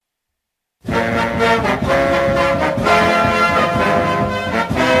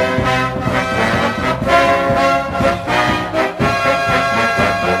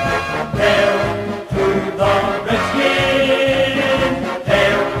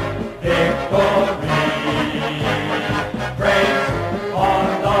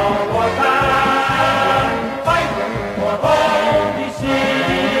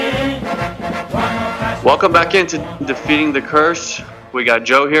Welcome back into Defeating the Curse. We got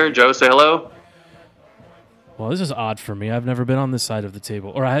Joe here. Joe, say hello. Well, this is odd for me. I've never been on this side of the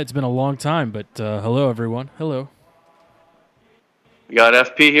table. It's been a long time, but hello, everyone. Hello. We got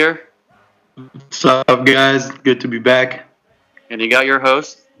FP here. What's up, guys? Good to be back. And you got your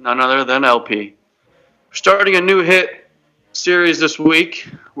host, none other than LP. We're starting a new hit series this week.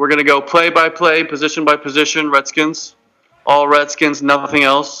 We're going to go play by play, position by position, Redskins. All Redskins, nothing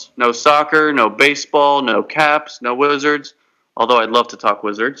else. No soccer, no baseball, no Caps, no Wizards. Although I'd love to talk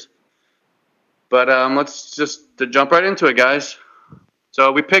Wizards. But let's just jump right into it, guys.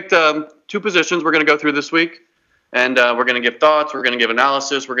 So we picked two positions we're going to go through this week. And we're going to give thoughts. We're going to give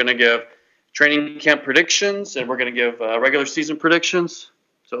analysis. We're going to give training camp predictions. And we're going to give regular season predictions.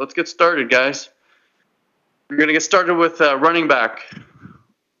 So let's get started, guys. We're going to get started with running back.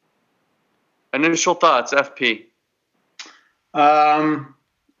 Initial thoughts, FP.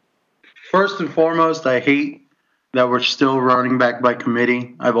 First and foremost, I hate that we're still running back by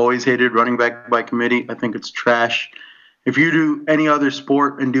committee. I've always hated running back by committee. I think it's trash. If you do any other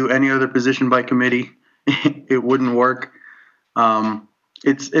sport and do any other position by committee, it wouldn't work.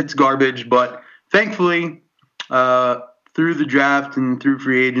 It's garbage. But thankfully, through the draft and through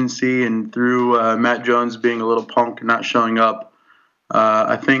free agency and through Matt Jones being a little punk and not showing up,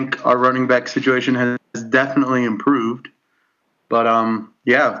 I think our running back situation has definitely improved. But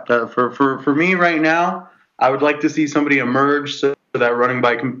for me right now, I would like to see somebody emerge so that running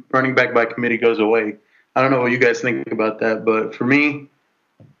back by committee goes away. I don't know what you guys think about that, but for me,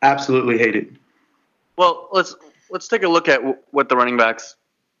 absolutely hate it. Well, let's take a look at what the running backs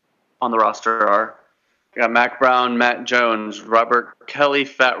on the roster are. We got Mac Brown, Matt Jones, Robert Kelly,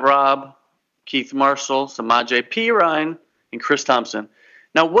 Fat Rob, Keith Marshall, Samaje Perine, and Chris Thompson.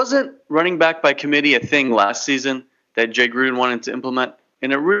 Now, wasn't running back by committee a thing last season that Jay Gruden wanted to implement?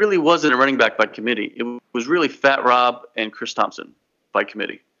 And it really wasn't a running back by committee. It was really Fat Rob and Chris Thompson by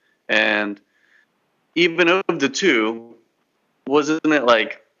committee. And even of the two, wasn't it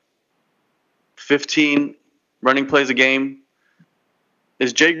like 15 running plays a game?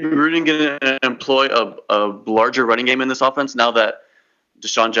 Is Jay Gruden going to employ a larger running game in this offense now that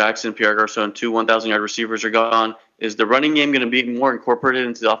Deshaun Jackson, Pierre Garçon, two 1,000-yard receivers are gone? Is the running game going to be more incorporated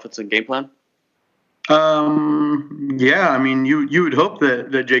into the offensive game plan? Yeah, I mean, you would hope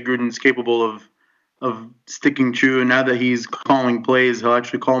that Jay Gruden's capable of sticking true, and now that he's calling plays, he'll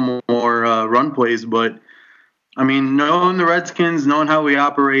actually call more run plays. But I mean, knowing the Redskins, knowing how we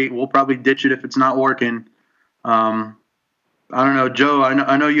operate, we'll probably ditch it if it's not working. I don't know, Joe.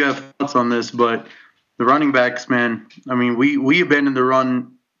 I know you have thoughts on this, but the running backs, man. I mean, we abandon the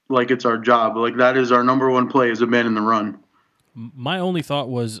run like it's our job. Like that is our number one play, is abandon the run. My only thought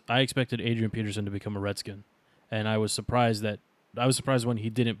was I expected Adrian Peterson to become a Redskin, and I was surprised when he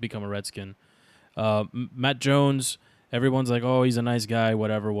didn't become a Redskin. Matt Jones, everyone's like, oh, he's a nice guy,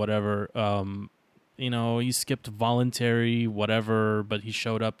 whatever. He skipped voluntary, whatever, but he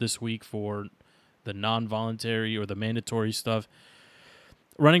showed up this week for the non-voluntary or the mandatory stuff.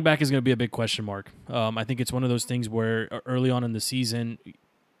 Running back is going to be a big question mark. I think it's one of those things where early on in the season,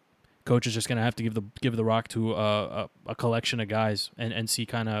 coach is just going to have to give the rock to a collection of guys and see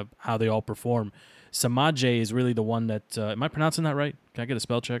kind of how they all perform. Samaje is really the one that am I pronouncing that right? Can I get a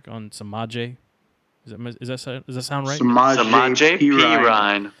spell check on Samaje? Does that sound right? Samaje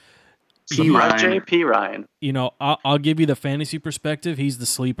Perine. Samaje Perine. I'll give you the fantasy perspective. He's the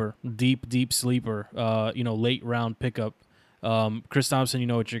sleeper, deep sleeper. Late round pickup. Chris Thompson, you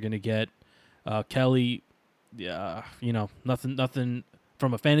know what you're going to get. Kelly, nothing.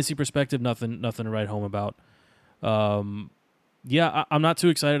 From a fantasy perspective, nothing to write home about. I'm not too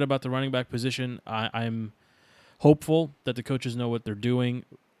excited about the running back position. I'm hopeful that the coaches know what they're doing.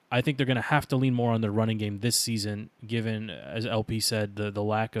 I think they're going to have to lean more on their running game this season, given, as LP said, the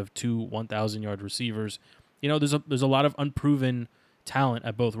lack of two 1,000-yard receivers. There's a lot of unproven talent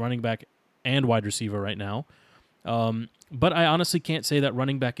at both running back and wide receiver right now. But I honestly can't say that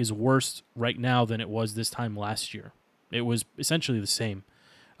running back is worse right now than it was this time last year. It was essentially the same.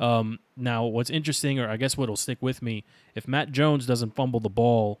 Now, what's interesting, or I guess what'll stick with me, if Matt Jones doesn't fumble the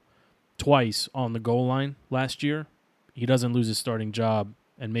ball twice on the goal line last year, he doesn't lose his starting job,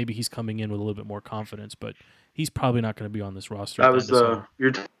 and maybe he's coming in with a little bit more confidence, but he's probably not going to be on this roster.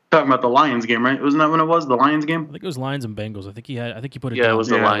 You're talking about the Lions game, right? Wasn't that when it was the Lions game? I think it was Lions and Bengals. I think he put it Yeah, down. it was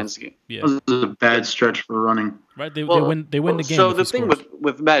the Yeah. Lions game. Yeah, It was a bad stretch for running. right. They Well, win the game. So if the he thing scores.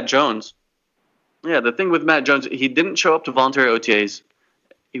 with Matt Jones, the thing with Matt Jones, he didn't show up to voluntary OTAs.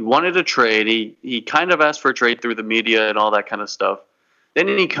 He wanted a trade. He kind of asked for a trade through the media and all that kind of stuff. Then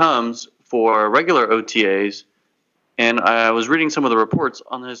he comes for regular OTAs, and I was reading some of the reports.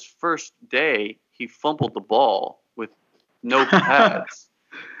 On his first day, he fumbled the ball with no pads.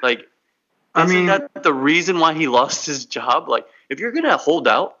 Like, I isn't mean- that the reason why he lost his job? Like, if you're gonna hold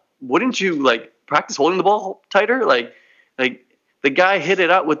out, wouldn't you practice holding the ball tighter? Like the guy hit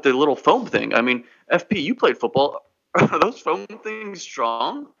it out with the little foam thing. I mean, FP, you played football. Are those foam things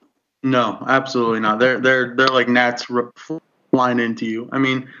strong? No, absolutely not. They're like gnats flying into you. I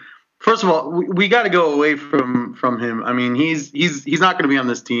mean, first of all, we got to go away from him. I mean, he's not going to be on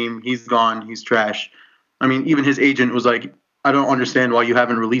this team. He's gone. He's trash. I mean, even his agent was like, I don't understand why you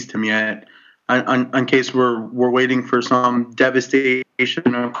haven't released him yet. In case we're waiting for some devastation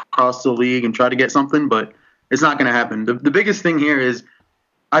across the league and try to get something, but it's not going to happen. The biggest thing here is,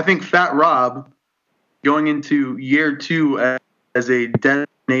 I think Fat Rob going into year 2 as a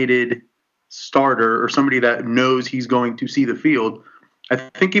designated starter or somebody that knows he's going to see the field, I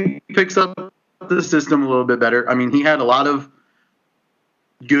think he picks up the system a little bit better. I mean, he had a lot of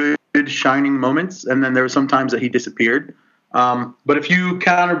good shining moments, and then there were some times that he disappeared. But if you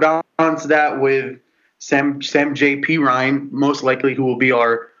counterbalance that with Sam J.P. Ryan, most likely who will be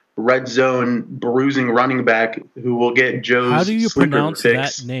our red zone bruising running back, who will get Joe's How do you sleeper pronounce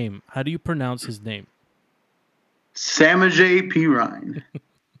picks. that name? How do you pronounce his name? Samaje P. Ryan.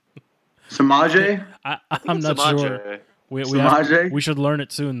 Samaje? I'm not Samaje. sure. Samaje? We should learn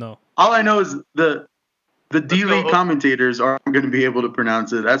it soon, though. All I know is the D-League go. commentators aren't going to be able to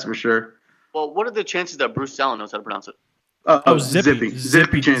pronounce it. That's for sure. Well, what are the chances that Bruce Allen knows how to pronounce it? Zippy.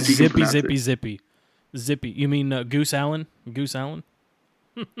 Zippy chance he can pronounce it. Zippy. You mean Goose Allen? Goose Allen?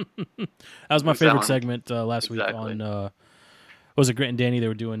 That was my Goose favorite Allen. segment last Exactly. week on was it Grant and Danny? They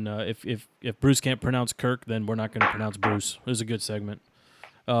were doing if Bruce can't pronounce Kirk, then we're not going to pronounce Bruce. It was a good segment.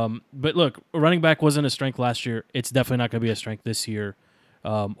 But look, running back wasn't a strength last year. It's definitely not going to be a strength this year.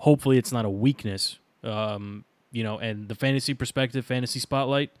 Hopefully, it's not a weakness. And the fantasy perspective, fantasy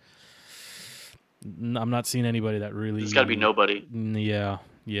spotlight. I'm not seeing anybody that really. There's got to be nobody.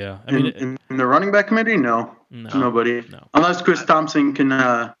 Yeah. I mean, In the running back committee, no. Nobody. No. Unless Chris Thompson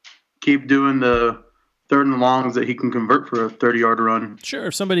can keep doing the third and longs that he can convert for a 30-yard run. Sure,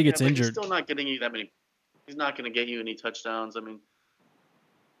 if somebody gets But injured, he's still not getting you that many. He's not going to get you any touchdowns. I mean,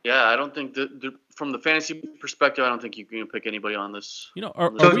 I don't think from the fantasy perspective, I don't think you can pick anybody on this.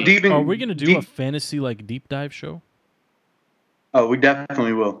 are So we deep in- going to do deep- a fantasy deep dive show? Oh, we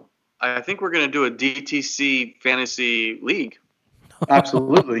definitely will. I think we're going to do a DTC fantasy league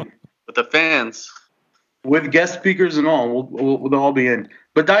Absolutely. with the fans. With guest speakers and all, we'll all be in.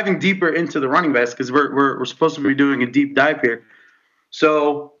 But diving deeper into the running backs, because we're supposed to be doing a deep dive here.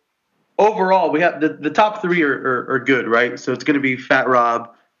 So overall, we have the top 3 are good, right? So it's going to be Fat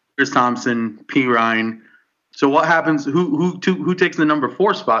Rob, Chris Thompson, P. Ryan. So what happens? Who takes the number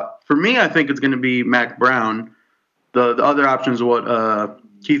 4 spot? For me, I think it's going to be Mac Brown. The other options are what?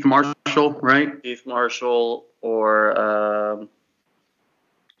 Keith Marshall, right? Keith Marshall or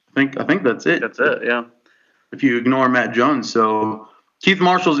I think that's it. that's it. Yeah. If you ignore Matt Jones. So Keith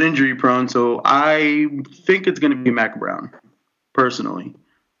Marshall's injury prone, so I think it's going to be Mac Brown, personally.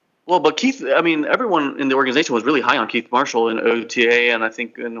 Well, but Keith, I mean, everyone in the organization was really high on Keith Marshall in OTA, and I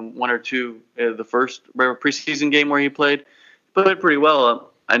think in 1 or 2, the first preseason game where he played pretty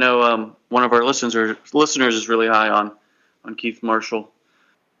well. I know one of our listeners is really high on Keith Marshall.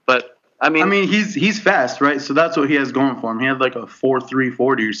 But, I mean, he's fast, right? So that's what he has going for him. He had like a 4.3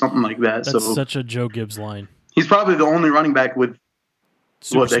 40 or something like that. That's So such a Joe Gibbs line. he's probably the only running back with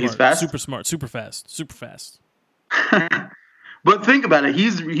Super that he's smart, fast? super smart, super fast. But think about it.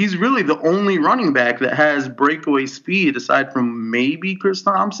 He's really the only running back that has breakaway speed aside from maybe Chris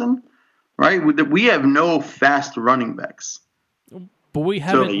Thompson, right? We have no fast running backs. But we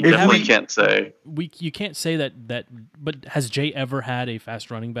haven't. you we definitely haven't can't say. you can't say that. But has Jay ever had a fast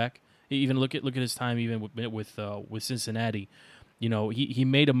running back? Even look at his time even with Cincinnati. He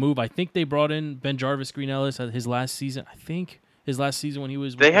made a move. I think they brought in Ben Jarvis Green Ellis at his last season. I think his last season when he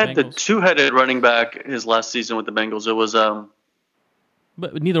was. They with had the the Bengals. two-headed running back his last season with the Bengals. It was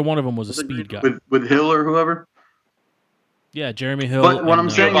But neither one of them was a speed guy. with Hill or whoever. Yeah, Jeremy Hill. But what I'm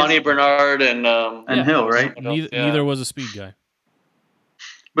saying Giovanni Bernard and And Hill, right? Neither was a speed guy.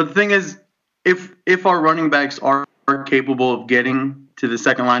 But the thing is, if our running backs are capable of getting to the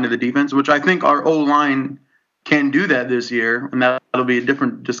second line of the defense, which I think our O-line can do that this year, and that'll be a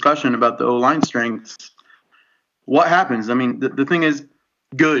different discussion about the O-line strengths, what happens? I mean, the thing is,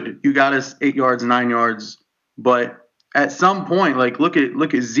 good, you got us 8 yards, 9 yards, but at some point, like look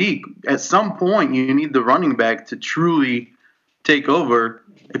at Zeke. At some point, you need the running back to truly take over.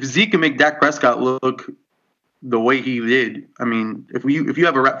 If Zeke can make Dak Prescott look the way he did, I mean, if you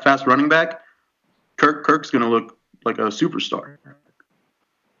have a fast running back, Kirk's going to look like a superstar.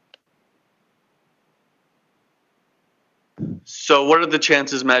 So what are the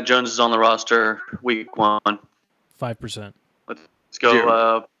chances Matt Jones is on the roster week 1? 5%. Let's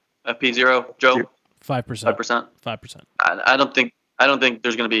go FP0, Joe. 5%. 5%. 5%. I don't think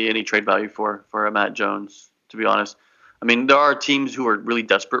there's going to be any trade value for a Matt Jones, to be honest. I mean, there are teams who are really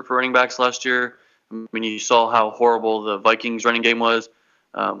desperate for running backs last year. I mean, you saw how horrible the Vikings running game was.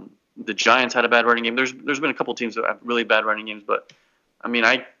 The Giants had a bad running game. There's been a couple teams that have really bad running games, but I mean,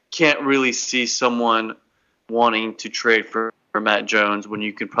 I can't really see someone wanting to trade for Matt Jones when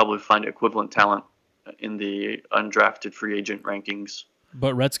you could probably find equivalent talent in the undrafted free agent rankings.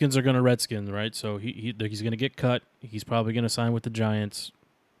 But Redskins are going to Redskins, right? So he's going to get cut. He's probably going to sign with the Giants,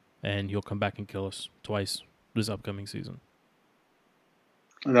 and he'll come back and kill us twice this upcoming season.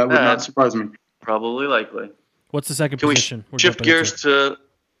 That would not surprise me. Probably likely. What's the second Can position? we switch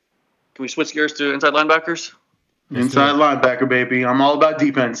gears to inside linebackers? Inside linebacker, baby. I'm all about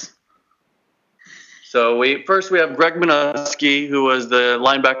defense. So we have Greg Minuski, who was the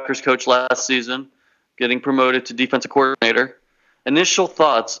linebackers coach last season, getting promoted to defensive coordinator. Initial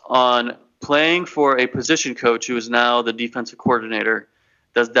thoughts on playing for a position coach who is now the defensive coordinator.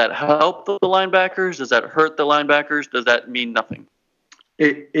 Does that help the linebackers? Does that hurt the linebackers? Does that mean nothing?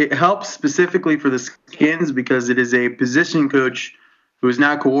 It helps specifically for the Skins because it is a position coach who is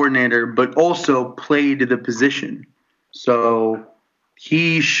now coordinator, but also played the position. So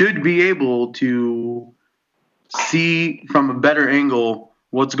he should be able to see from a better angle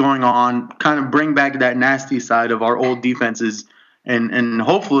what's going on, kind of bring back that nasty side of our old defenses, and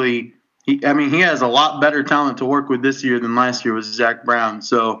hopefully he has a lot better talent to work with this year than last year with Zach Brown.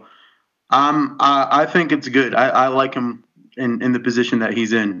 So I think it's good. I like him in the position that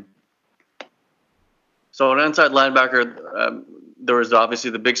he's in. So an inside linebacker, there was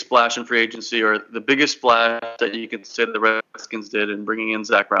obviously the big splash in free agency, or the biggest splash that you could say the Redskins did in bringing in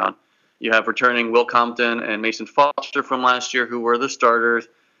Zach Brown. You have returning Will Compton and Mason Foster from last year, who were the starters.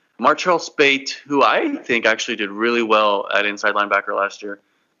 Martrell Spate, who I think actually did really well at inside linebacker last year,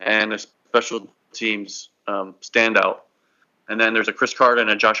 and a special teams standout. And then there's a Chris Carter and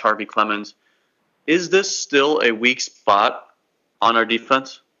a Josh Harvey Clemens. Is this still a weak spot on our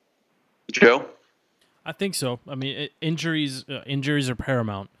defense, Joe? I think so. I mean, injuries are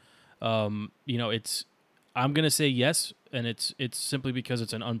paramount. I'm going to say yes, and it's simply because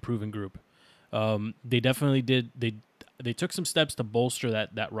it's an unproven group. They definitely did. They took some steps to bolster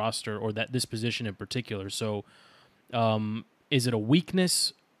that roster, or this position in particular. So, is it a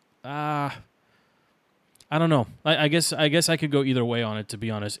weakness? I don't know. I guess I could go either way on it, to be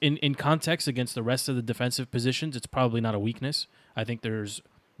honest. In context against the rest of the defensive positions, it's probably not a weakness. I think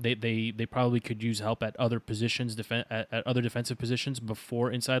they probably could use help at other positions, at other defensive positions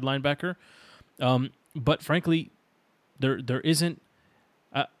before inside linebacker. But frankly, there isn't.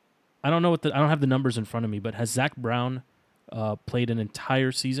 I don't know I don't have the numbers in front of me, but has Zach Brown played an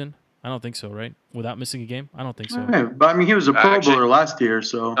entire season? I don't think so, right? Without missing a game? I don't think so. Right, but I mean, he was a Pro Bowler last year,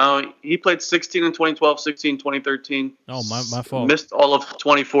 so. He played 16 in 2012, 16 in 2013. Oh, my fault. Missed all of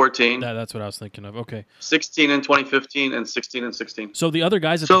 2014. That's what I was thinking of. Okay. 16 in 2015 and 16 in 16. So the other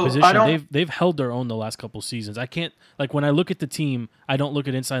guys at the position, they've held their own the last couple seasons. I can't, when I look at the team, I don't look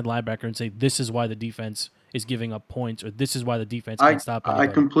at inside linebacker and say this is why the defense is giving up points, or this is why the defense can't stop anybody.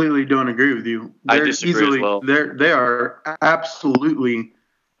 I completely don't agree with you. I disagree as well. They are absolutely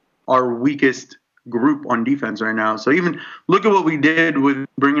our weakest group on defense right now. So even look at what we did with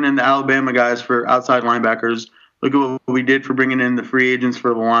bringing in the Alabama guys for outside linebackers. Look at what we did for bringing in the free agents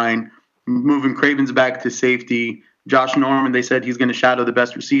for the line, moving Cravens back to safety. Josh Norman, they said he's going to shadow the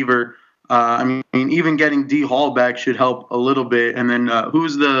best receiver. Even getting D Hall back should help a little bit. And then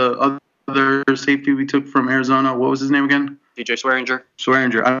who's the other safety we took from Arizona? What was his name again? DJ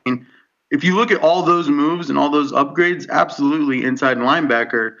Swearinger. I mean, if you look at all those moves and all those upgrades, absolutely inside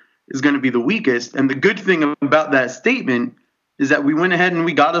linebacker is going to be the weakest. And the good thing about that statement is that we went ahead and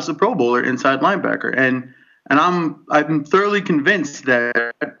we got us a Pro Bowler inside linebacker. And I'm thoroughly convinced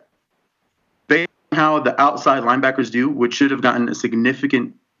that based on how the outside linebackers do, which should have gotten a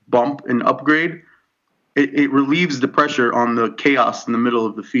significant bump and upgrade, it relieves the pressure on the chaos in the middle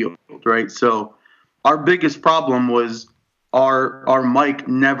of the field, right? So our biggest problem was our Mike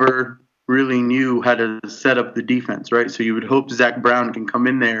never really knew how to set up the defense, right? So you would hope Zach Brown can come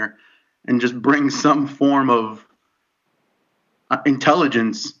in there and just bring some form of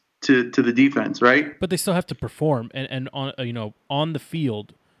intelligence to the defense, right? But they still have to perform, and on on the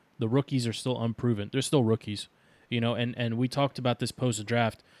field, the rookies are still unproven. They're still rookies, and we talked about this post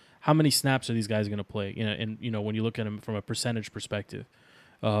draft. How many snaps are these guys going to play? And when you look at them from a percentage perspective,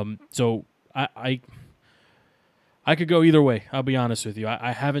 so I could go either way. I'll be honest with you.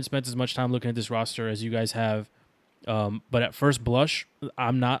 I haven't spent as much time looking at this roster as you guys have. But at first blush,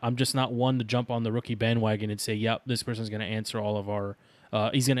 I'm just not one to jump on the rookie bandwagon and say, "Yep, this person's going to answer all of our.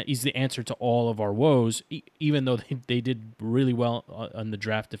 He's the answer to all of our woes." Even though they did really well on the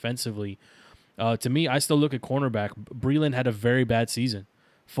draft defensively, to me, I still look at cornerback. Breeland had a very bad season.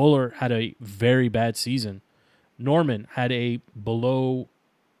 Fuller had a very bad season. Norman had a below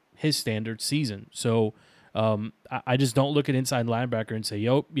his standard season. So I just don't look at inside linebacker and say,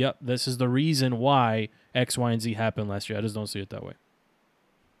 yep, this is the reason why X, Y, and Z happened last year. I just don't see it that way.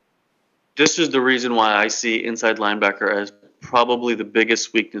 This is the reason why I see inside linebacker as probably the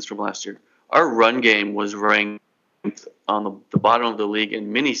biggest weakness from last year. Our run game was ranked on the bottom of the league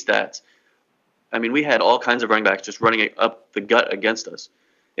in mini stats. I mean, we had all kinds of running backs just running up the gut against us.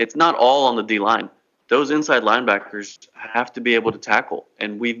 It's not all on the D-line. Those inside linebackers have to be able to tackle,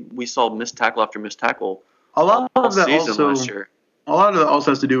 and we saw missed tackle after missed tackle A lot of that also last year. A lot of that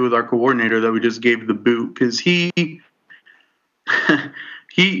also has to do with our coordinator that we just gave the boot, because he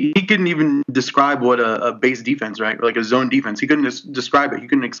couldn't even describe what a base defense, right? Or like a zone defense. He couldn't just describe it. He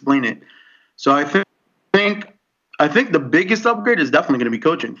couldn't explain it. So I think the biggest upgrade is definitely going to be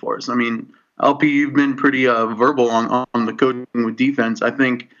coaching for us. I mean, LP, you've been pretty verbal on the coaching with defense. I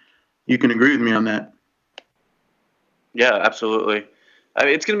think you can agree with me on that. Yeah, absolutely. I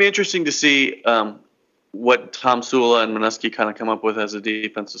mean, it's going to be interesting to see what Tom Sula and Minuski kind of come up with as a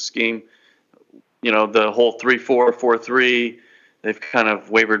defensive scheme. The whole 3-4, 4-3, they've kind of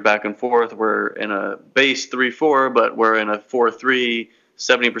wavered back and forth. We're in a base 3-4, but we're in a 4-3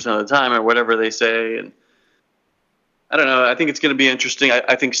 70% of the time, or whatever they say. And I don't know. I think it's going to be interesting.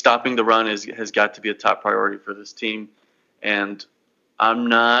 I think stopping the run has got to be a top priority for this team. And I'm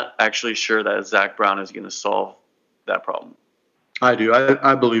not actually sure that Zach Brown is going to solve that problem. I do.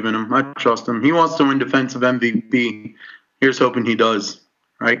 I believe in him. I trust him. He wants to win defensive MVP. Here's hoping he does,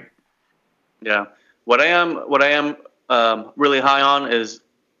 right? Yeah. What I am really high on is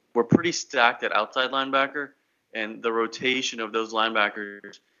we're pretty stacked at outside linebacker, and the rotation of those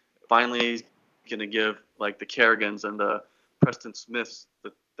linebackers finally is going to give like the Kerrigans and the Preston Smiths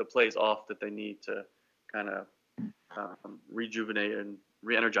the plays off that they need to kind of rejuvenate and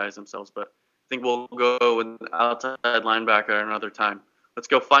re-energize themselves. But I think we'll go with outside linebacker another time. Let's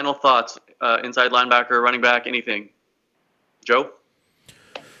go. Final thoughts. Inside linebacker, running back, anything. Joe?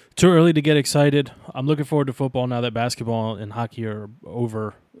 Too early to get excited. I'm looking forward to football now that basketball and hockey are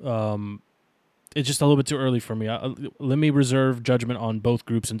over. It's just a little bit too early for me. Let me reserve judgment on both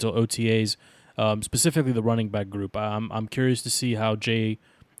groups until OTAs, specifically the running back group. I'm curious to see how Jay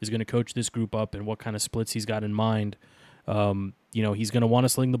is going to coach this group up and what kind of splits he's got in mind. He's going to want to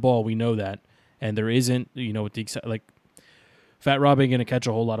sling the ball. We know that. And there isn't, Fat Rob ain't going to catch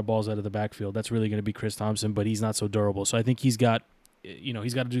a whole lot of balls out of the backfield. That's really going to be Chris Thompson, but he's not so durable. So I think he's got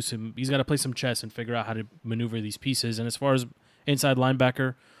to play some chess and figure out how to maneuver these pieces. And as far as inside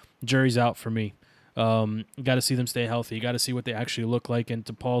linebacker, jury's out for me. You got to see them stay healthy. You got to see what they actually look like. And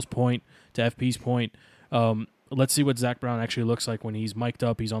to Paul's point, to FP's point, let's see what Zach Brown actually looks like when he's mic'd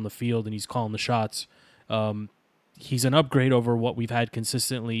up, he's on the field, and he's calling the shots. He's an upgrade over what we've had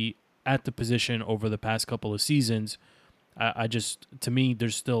consistently at the position over the past couple of seasons. To me,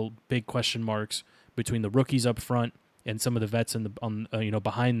 there's still big question marks between the rookies up front and some of the vets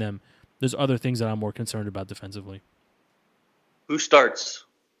behind them. There's other things that I'm more concerned about defensively. Who starts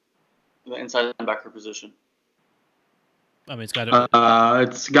the inside linebacker position? I mean, it's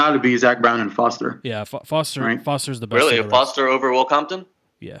got to be Zach Brown and Foster. Yeah, Foster. Right? Foster's the best. Really, Foster over Will Compton?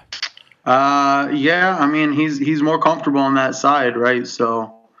 Yeah. Yeah. I mean, he's more comfortable on that side, right?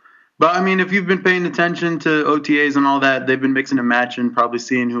 So, but I mean, if you've been paying attention to OTAs and all that, they've been mixing and matching, probably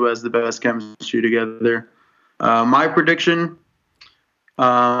seeing who has the best chemistry together. My prediction,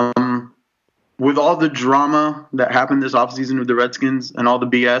 with all the drama that happened this offseason with the Redskins and all the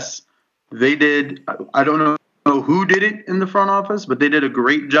BS, they did. I don't know who did it in the front office, but they did a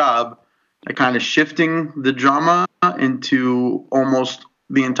great job at kind of shifting the drama into almost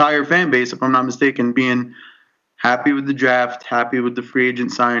the entire fan base, if I'm not mistaken, being happy with the draft, happy with the free agent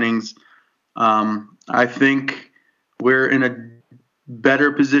signings. I think we're in a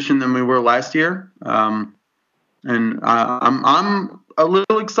better position than we were last year. And I'm a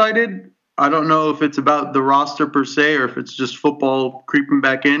little excited I don't know if it's about the roster per se or if it's just football creeping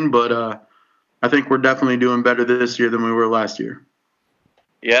back in, but I think we're definitely doing better this year than we were last year.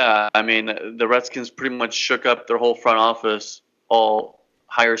 Yeah, I mean, the Redskins pretty much shook up their whole front office, all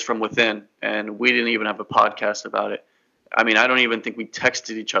hires from within, and we didn't even have a podcast about it. I mean, I don't even think we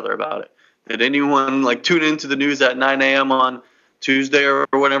texted each other about it. Did anyone tune into the news at 9 a.m. on Tuesday or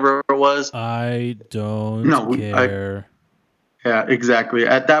whatever it was? I don't care. Yeah, exactly.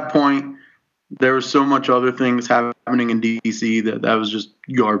 At that point, there was so much other things happening in D.C. that was just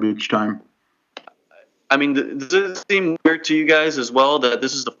garbage time. I mean, does it seem weird to you guys as well that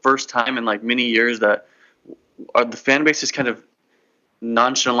this is the first time in many years that the fan base is kind of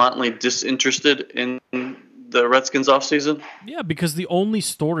nonchalantly disinterested in the Redskins offseason? Yeah, because the only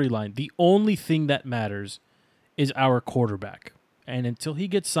storyline, the only thing that matters is our quarterback. And until he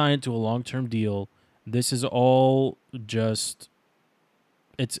gets signed to a long-term deal, this is all just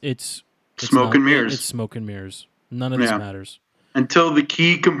it's smoke and mirrors. It's smoke and mirrors. None of this matters. Until the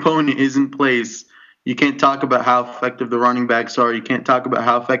key component is in place, you can't talk about how effective the running backs are. You can't talk about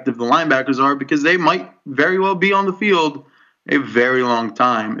how effective the linebackers are because they might very well be on the field a very long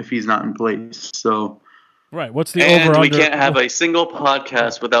time if he's not in place. So, right. What's the over-under? And we can't have a single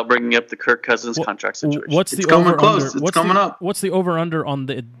podcast without bringing up the Kirk Cousins contract situation. What's the it's coming close. It's coming up. What's the over-under on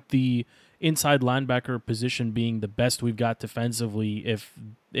the inside linebacker position being the best we've got defensively if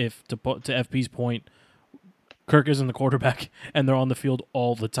to FP's point, Kirk isn't the quarterback and they're on the field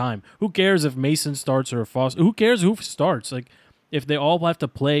all the time? Who cares if Mason starts or if Foster? Who cares who starts? If they all have to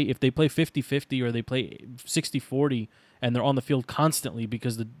play, if they play 50-50 or they play 60-40 and they're on the field constantly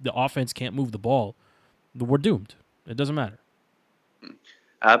because the offense can't move the ball, we're doomed. It doesn't matter.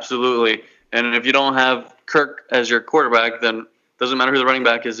 Absolutely. And if you don't have Kirk as your quarterback, then it doesn't matter who the running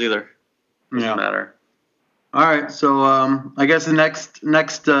back is either. Doesn't matter. All right, so I guess the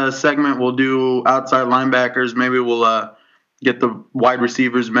next segment we'll do outside linebackers. Maybe we'll get the wide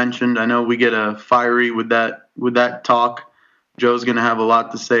receivers mentioned. I know we get fiery with that talk. Joe's gonna have a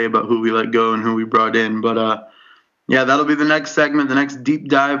lot to say about who we let go and who we brought in. But yeah, that'll be the next segment, the next deep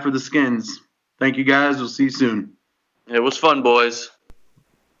dive for the Skins. Thank you guys. We'll see you soon. It was fun, boys.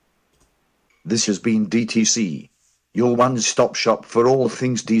 This has been DTC, your one-stop shop for all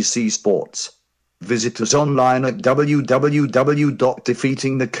things DC sports. Visit us online at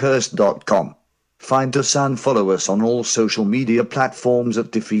www.defeatingthecurse.com. Find us and follow us on all social media platforms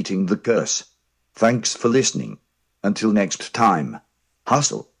at Defeating the Curse. Thanks for listening. Until next time,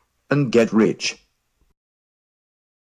 hustle and get rich.